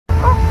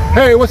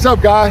Hey, what's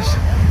up guys?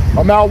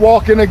 I'm out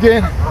walking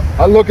again.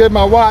 I look at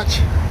my watch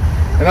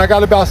and I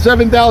got about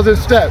 7,000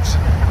 steps.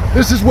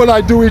 This is what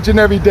I do each and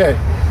every day.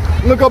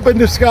 Look up in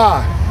the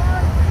sky.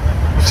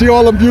 See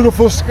all them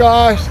beautiful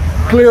skies,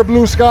 clear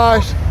blue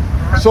skies?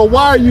 So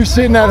why are you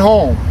sitting at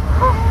home?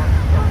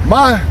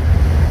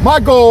 My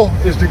goal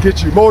is to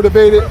get you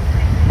motivated.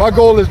 My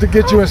goal is to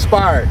get you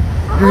inspired.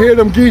 You hear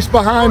them geese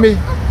behind me?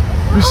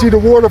 You see the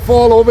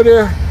waterfall over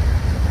there?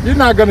 You're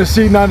not gonna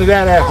see none of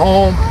that at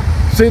home,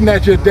 sitting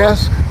at your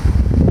desk.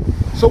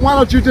 So why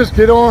don't you just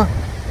get on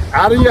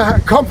out of your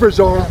comfort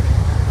zone,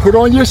 put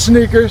on your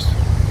sneakers,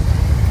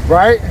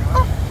 right?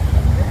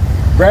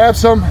 Grab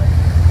some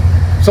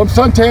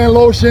suntan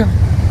lotion,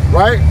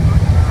 right?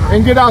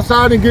 And get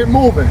outside and get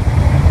moving.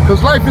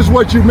 Because life is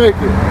what you make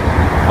it.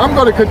 I'm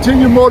gonna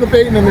continue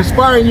motivating and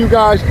inspiring you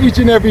guys each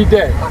and every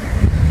day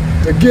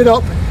to get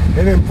up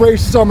and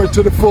embrace summer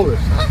to the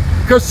fullest.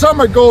 Because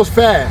summer goes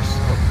fast,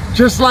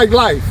 just like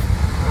life.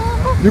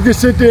 You can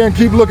sit there and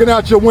keep looking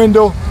out your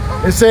window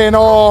and saying,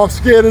 oh, I'm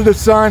scared of the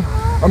sun,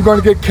 I'm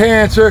gonna get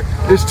cancer,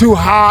 it's too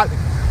hot,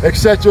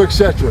 etc.,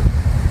 etc.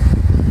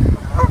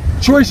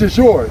 Choice is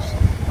yours.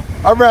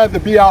 I'd rather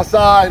be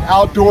outside,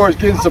 outdoors,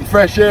 getting some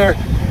fresh air,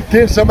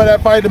 getting some of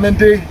that vitamin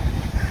D.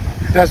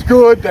 That's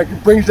good,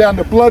 that brings down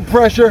the blood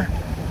pressure,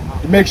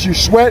 it makes you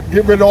sweat,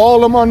 get rid of all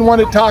them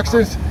unwanted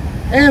toxins,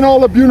 and all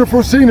the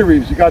beautiful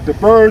sceneries. You got the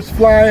birds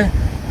flying,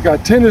 you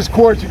got tennis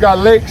courts, you got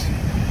lakes.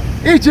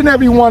 Each and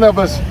every one of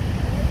us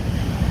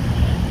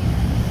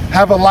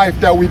have a life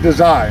that we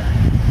desire,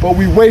 but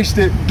we waste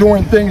it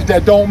doing things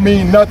that don't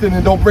mean nothing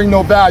and don't bring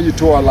no value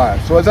to our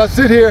lives. So as I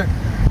sit here,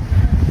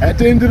 at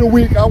the end of the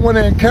week, I want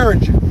to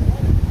encourage you.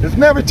 It's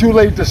never too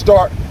late to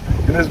start,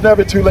 and it's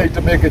never too late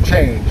to make a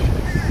change.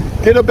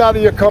 Get up out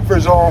of your comfort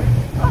zone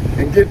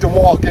and get to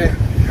walking.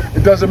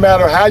 It doesn't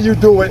matter how you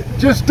do it,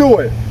 just do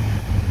it.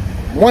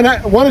 1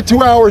 or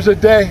 2 hours a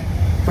day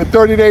for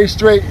 30 days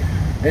straight,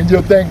 and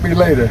you'll thank me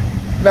later.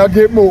 Now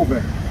get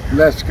moving.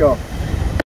 Let's go.